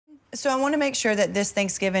So I want to make sure that this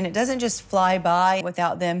Thanksgiving, it doesn't just fly by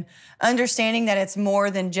without them understanding that it's more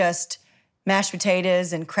than just mashed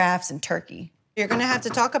potatoes and crafts and turkey. You're going to have to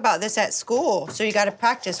talk about this at school, so you got to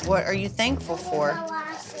practice. What are you thankful for?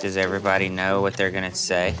 Does everybody know what they're going to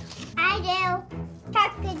say? I do.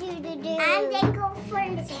 Cock-a-doodle-doo. I'm thankful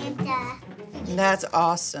for Santa. That's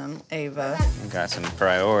awesome, Ava. You got some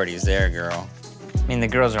priorities there, girl. I mean, the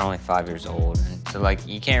girls are only 5 years old, and so, like,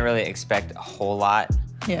 you can't really expect a whole lot.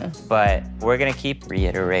 Yeah. But we're gonna keep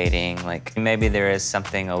reiterating, like, maybe there is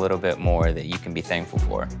something a little bit more that you can be thankful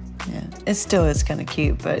for. Yeah, it still is kind of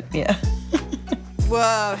cute, but yeah.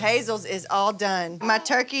 Whoa, Hazel's is all done. My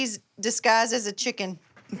turkey's disguised as a chicken.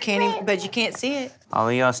 You can't even, but you can't see it. All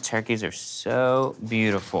of y'all's turkeys are so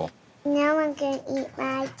beautiful. Now I'm gonna eat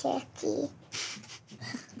my turkey.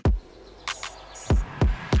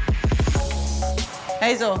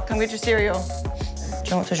 Hazel, come get your cereal. Do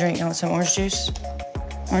you want to drink? You want some orange juice?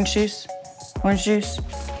 Orange juice? Orange juice?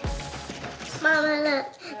 Mama, look.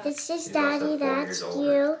 This is Daddy, that's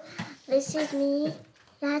you. This is me,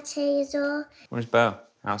 that's Hazel. Where's Bo?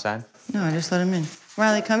 Outside? No, I just let him in.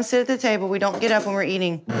 Riley, come sit at the table. We don't get up when we're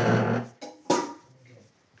eating.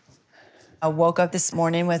 I woke up this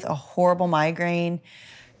morning with a horrible migraine,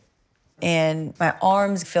 and my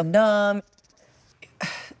arms feel numb.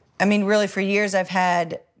 I mean, really, for years I've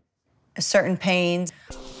had certain pains.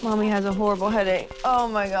 Mommy has a horrible headache. Oh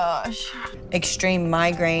my gosh. Extreme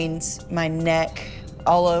migraines, my neck,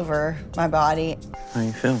 all over my body. How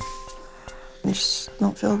you feel? I just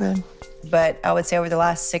don't feel good. But I would say over the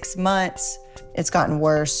last 6 months, it's gotten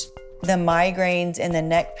worse. The migraines and the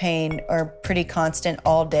neck pain are pretty constant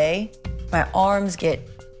all day. My arms get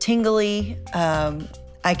tingly.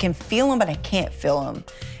 I can feel them, but I can't feel them.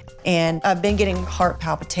 And I've been getting heart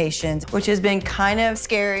palpitations, which has been kind of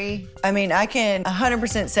scary. I mean, I can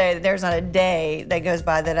 100% say that there's not a day that goes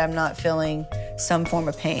by that I'm not feeling some form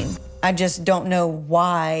of pain. I just don't know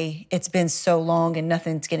why it's been so long and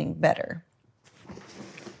nothing's getting better.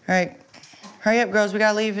 All right, hurry up, girls. We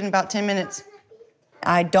gotta leave in about 10 minutes.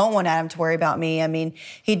 I don't want Adam to worry about me. I mean,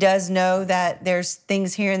 he does know that there's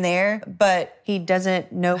things here and there, but he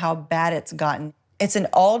doesn't know how bad it's gotten. It's an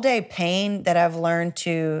all-day pain that I've learned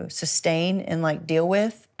to sustain and, like, deal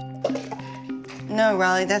with. No,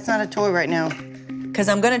 Riley, that's not a toy right now. Because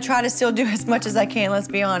I'm gonna try to still do as much as I can, let's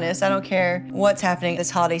be honest. I don't care what's happening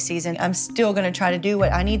this holiday season. I'm still gonna try to do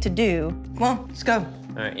what I need to do. Come on, let's go.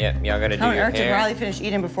 All right, yeah, y'all gotta do your hair. Did Riley finish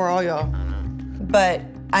eating before all y'all? But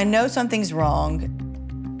I know something's wrong.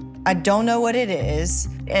 I don't know what it is,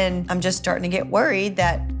 and I'm just starting to get worried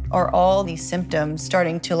that are all these symptoms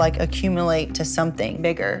starting to, like, accumulate to something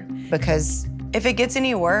bigger? Because if it gets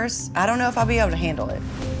any worse, I don't know if I'll be able to handle it.